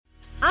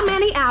I'm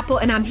Annie Apple,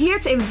 and I'm here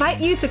to invite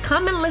you to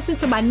come and listen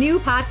to my new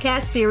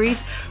podcast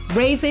series,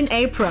 Raising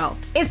a Pro.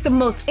 It's the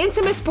most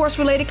intimate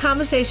sports-related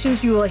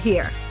conversations you will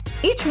hear.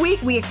 Each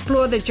week, we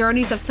explore the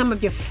journeys of some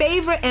of your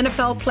favorite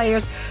NFL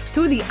players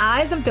through the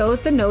eyes of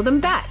those that know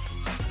them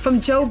best. From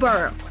Joe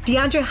Burrow,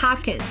 DeAndre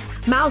Hopkins,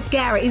 Myles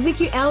Garrett,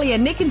 Ezekiel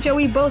Elliott, Nick and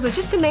Joey Bosa,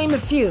 just to name a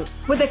few.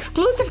 With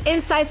exclusive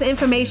insights and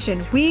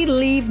information, we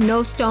leave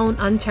no stone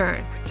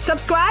unturned.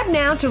 Subscribe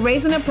now to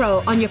Raising a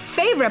Pro on your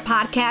favorite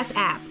podcast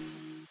app.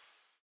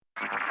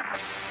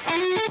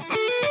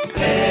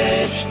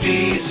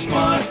 HD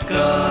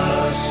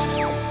Smartcast.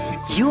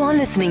 You are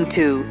listening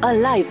to a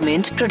Live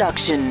Mint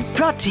production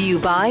brought to you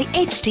by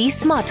HD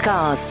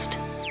Smartcast.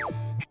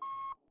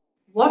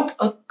 What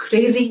a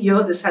crazy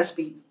year this has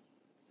been.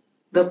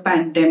 The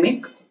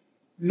pandemic,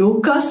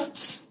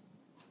 locusts,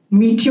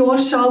 meteor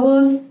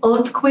showers,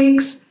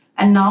 earthquakes,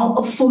 and now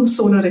a full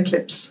solar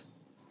eclipse.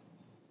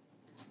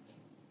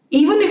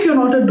 Even if you're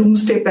not a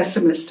doomsday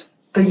pessimist,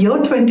 the year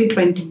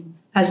 2020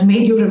 has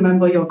made you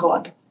remember your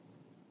God.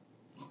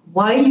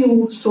 While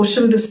you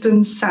social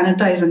distance,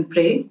 sanitize, and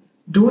pray,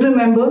 do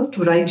remember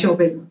to write your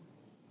will.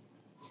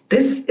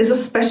 This is a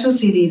special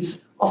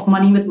series of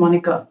Money with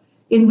Monica,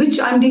 in which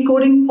I'm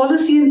decoding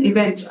policy and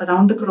events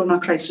around the corona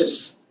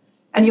crisis.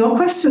 And your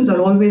questions are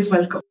always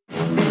welcome.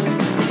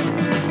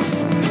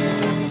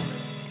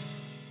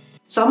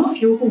 Some of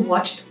you who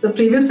watched the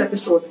previous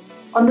episode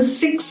on the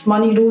 6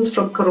 money rules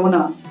from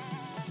corona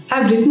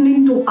have written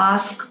in to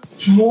ask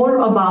more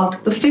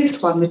about the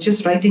 5th one, which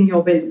is writing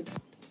your will.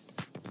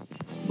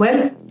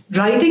 Well,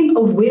 writing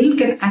a will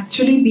can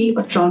actually be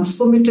a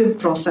transformative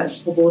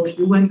process for both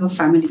you and your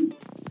family.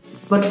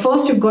 But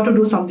first, you've got to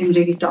do something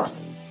really tough.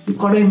 You've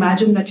got to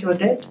imagine that you're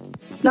dead.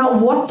 Now,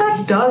 what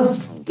that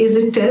does is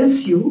it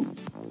tells you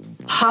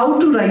how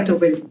to write a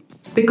will.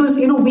 Because,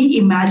 we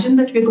imagine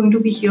that we're going to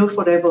be here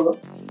forever.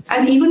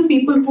 And even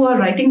people who are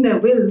writing their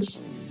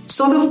wills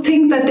sort of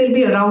think that they'll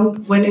be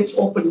around when it's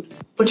opened,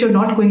 but you're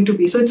not going to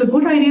be. So it's a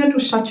good idea to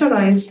shut your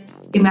eyes,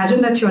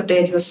 imagine that you're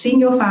dead, you're seeing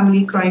your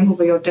family crying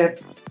over your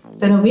death.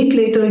 Then a week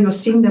later, you're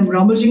seeing them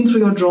rummaging through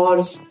your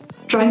drawers,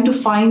 trying to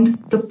find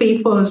the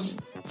papers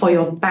for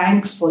your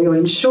banks, for your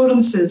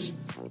insurances,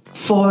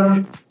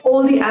 for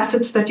all the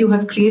assets that you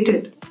have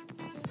created.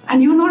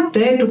 And you're not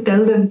there to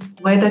tell them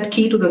where that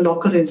key to the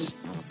locker is,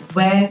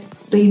 where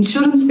the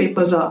insurance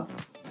papers are.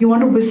 You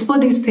want to whisper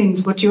these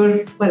things, but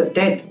you're,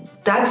 dead.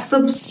 That's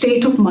the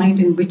state of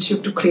mind in which you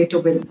have to create a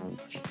will.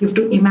 You have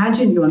to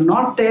imagine you are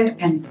not dead,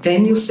 and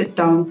then you sit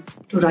down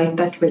to write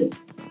that will.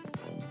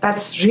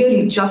 That's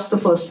really just the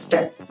first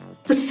step.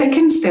 The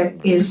second step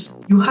is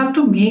you have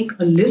to make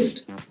a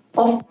list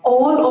of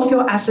all of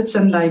your assets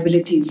and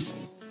liabilities.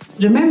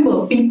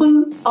 Remember,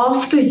 people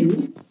after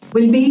you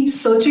will be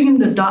searching in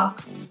the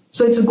dark.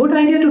 So it's a good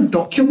idea to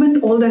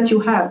document all that you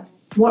have.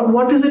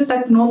 What is it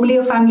that normally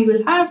a family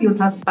will have? You'll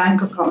have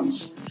bank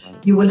accounts.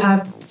 You will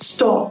have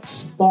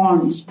stocks,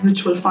 bonds,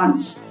 mutual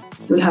funds.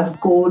 You'll have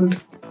gold.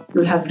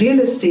 You'll have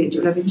real estate.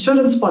 You'll have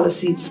insurance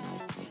policies.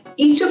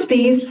 Each of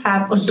these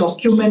have a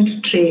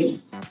document trail.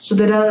 So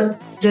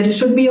there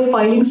should be a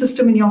filing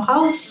system in your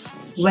house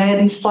where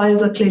these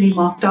files are clearly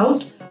marked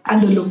out,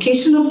 and the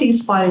location of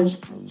these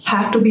files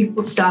have to be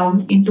put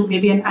down into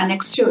maybe an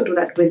annexure to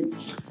that will.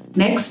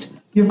 Next,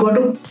 you've got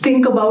to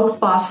think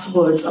about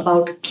passwords,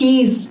 about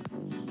keys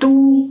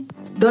to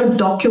the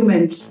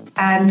documents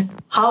and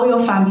how your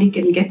family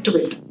can get to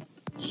it.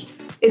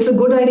 It's a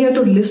good idea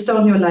to list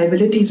down your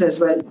liabilities as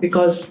well,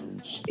 because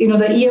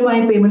the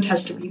EMI payment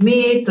has to be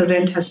made, the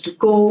rent has to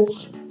go,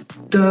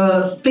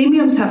 the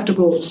premiums have to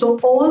go. So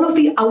all of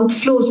the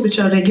outflows which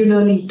are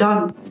regularly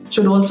done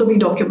should also be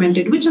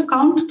documented. Which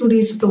account do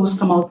these flows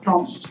come out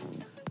from?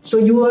 So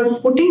you are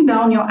putting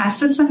down your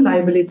assets and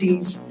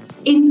liabilities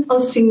in a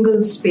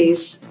single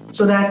space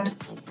so that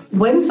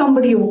when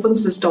somebody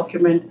opens this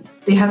document,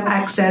 they have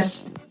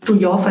access to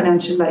your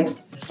financial life.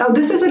 Now,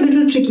 this is a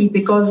little tricky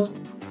because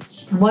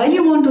while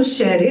you want to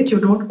share it, you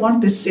don't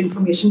want this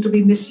information to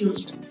be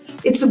misused.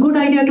 It's a good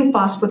idea to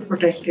password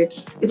protect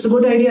it. It's a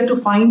good idea to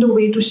find a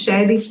way to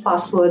share these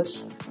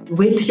passwords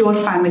with your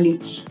family.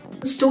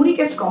 The story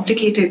gets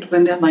complicated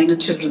when they're minor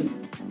children.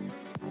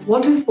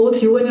 What if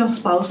both you and your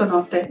spouse are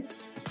not there?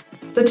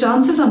 The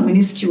chances are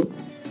minuscule.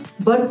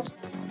 But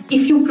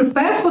if you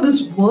prepare for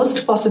this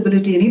worst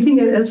possibility, anything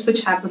else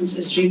which happens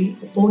is really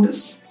a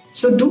bonus.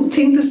 So do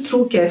think this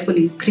through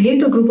carefully.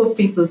 Create a group of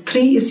people.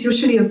 3 is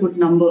usually a good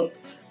number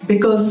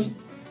because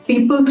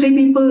 3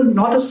 people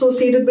not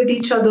associated with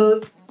each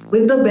other,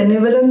 with the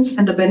benevolence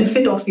and the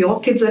benefit of your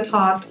kids at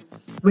heart,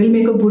 will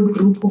make a good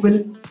group who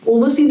will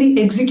oversee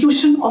the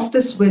execution of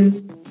this will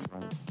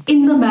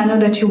in the manner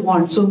that you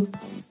want. So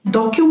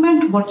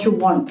document what you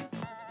want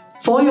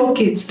for your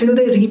kids till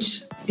they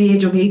reach the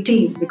age of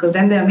 18, because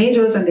then they are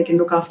majors and they can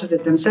look after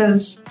it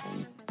themselves,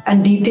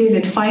 and detail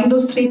it. Find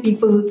those 3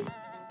 people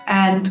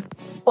and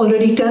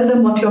already tell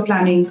them what you're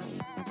planning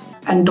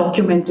and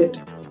document it.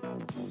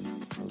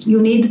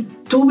 You need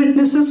 2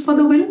 witnesses for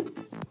the will.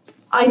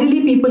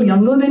 Ideally, people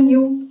younger than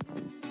you,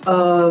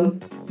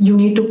 you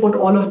need to put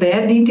all of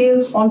their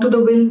details onto the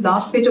will,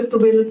 last page of the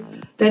will,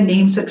 their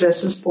names,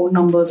 addresses, phone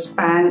numbers,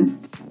 PAN.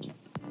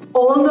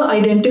 All the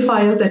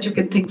identifiers that you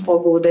can think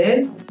for go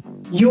there.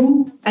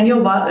 You and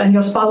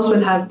your spouse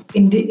will have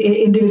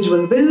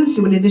individual wills.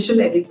 You will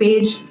initial every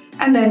page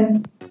and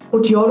then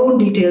put your own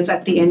details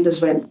at the end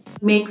as well.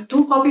 Make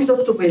 2 copies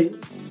of the will.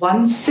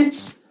 One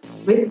sits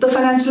with the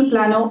financial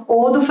planner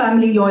or the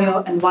family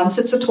lawyer and one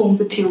sits at home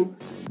with you.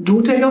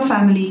 Do tell your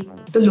family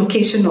the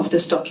location of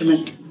this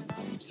document.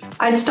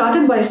 I'd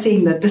started by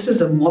saying that this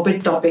is a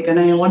morbid topic and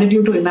I wanted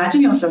you to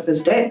imagine yourself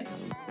as dead.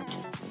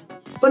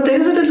 But there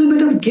is a little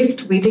bit of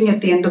gift waiting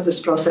at the end of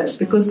this process,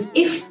 because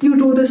if you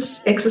do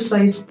this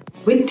exercise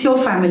with your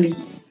family,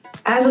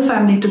 as a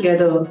family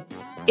together,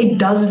 it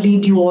does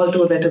lead you all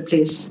to a better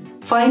place.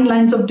 Fine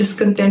lines of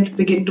discontent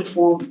begin to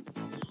form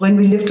when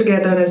we live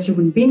together as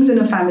human beings in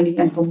a family.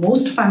 And for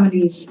most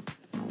families,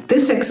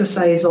 this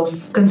exercise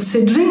of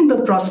considering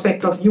the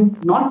prospect of you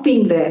not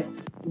being there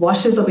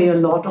washes away a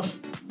lot of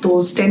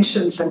those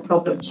tensions and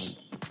problems.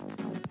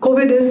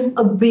 COVID is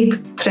a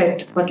big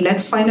threat, but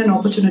let's find an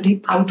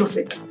opportunity out of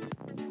it.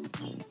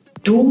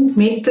 Do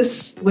make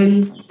this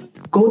will,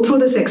 go through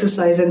this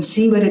exercise and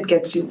see where it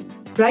gets you.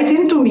 Write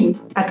into me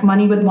at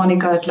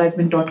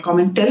moneywithmonica@livemint.com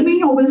and tell me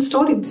your will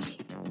stories.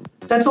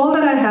 That's all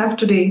that I have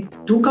today.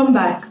 Do come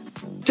back.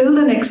 Till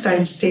the next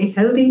time, stay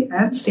healthy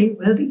and stay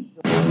wealthy.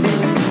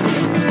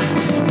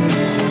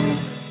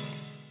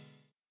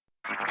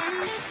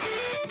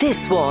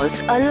 This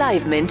was a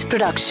Live Mint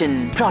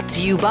production brought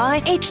to you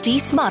by HT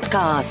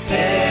Smartcast.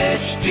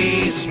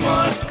 HT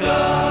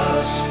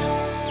Smartcast.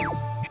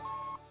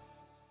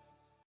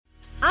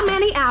 I'm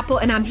Annie Apple,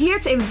 and I'm here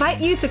to invite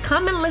you to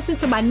come and listen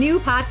to my new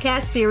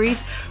podcast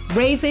series,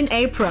 Raising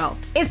a Pro.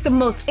 It's the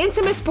most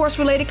intimate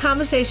sports-related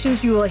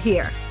conversations you will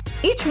hear.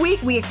 Each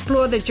week, we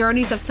explore the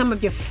journeys of some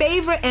of your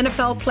favorite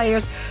NFL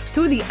players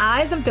through the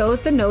eyes of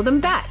those that know them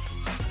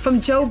best. From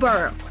Joe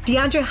Burrow,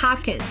 DeAndre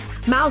Hopkins,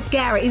 Myles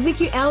Garrett,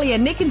 Ezekiel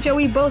Elliott, Nick and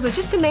Joey Bosa,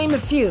 just to name a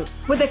few.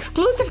 With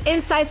exclusive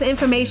insights and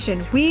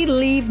information, we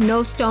leave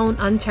no stone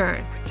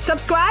unturned.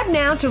 Subscribe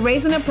now to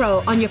Raising a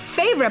Pro on your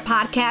favorite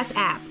podcast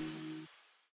app.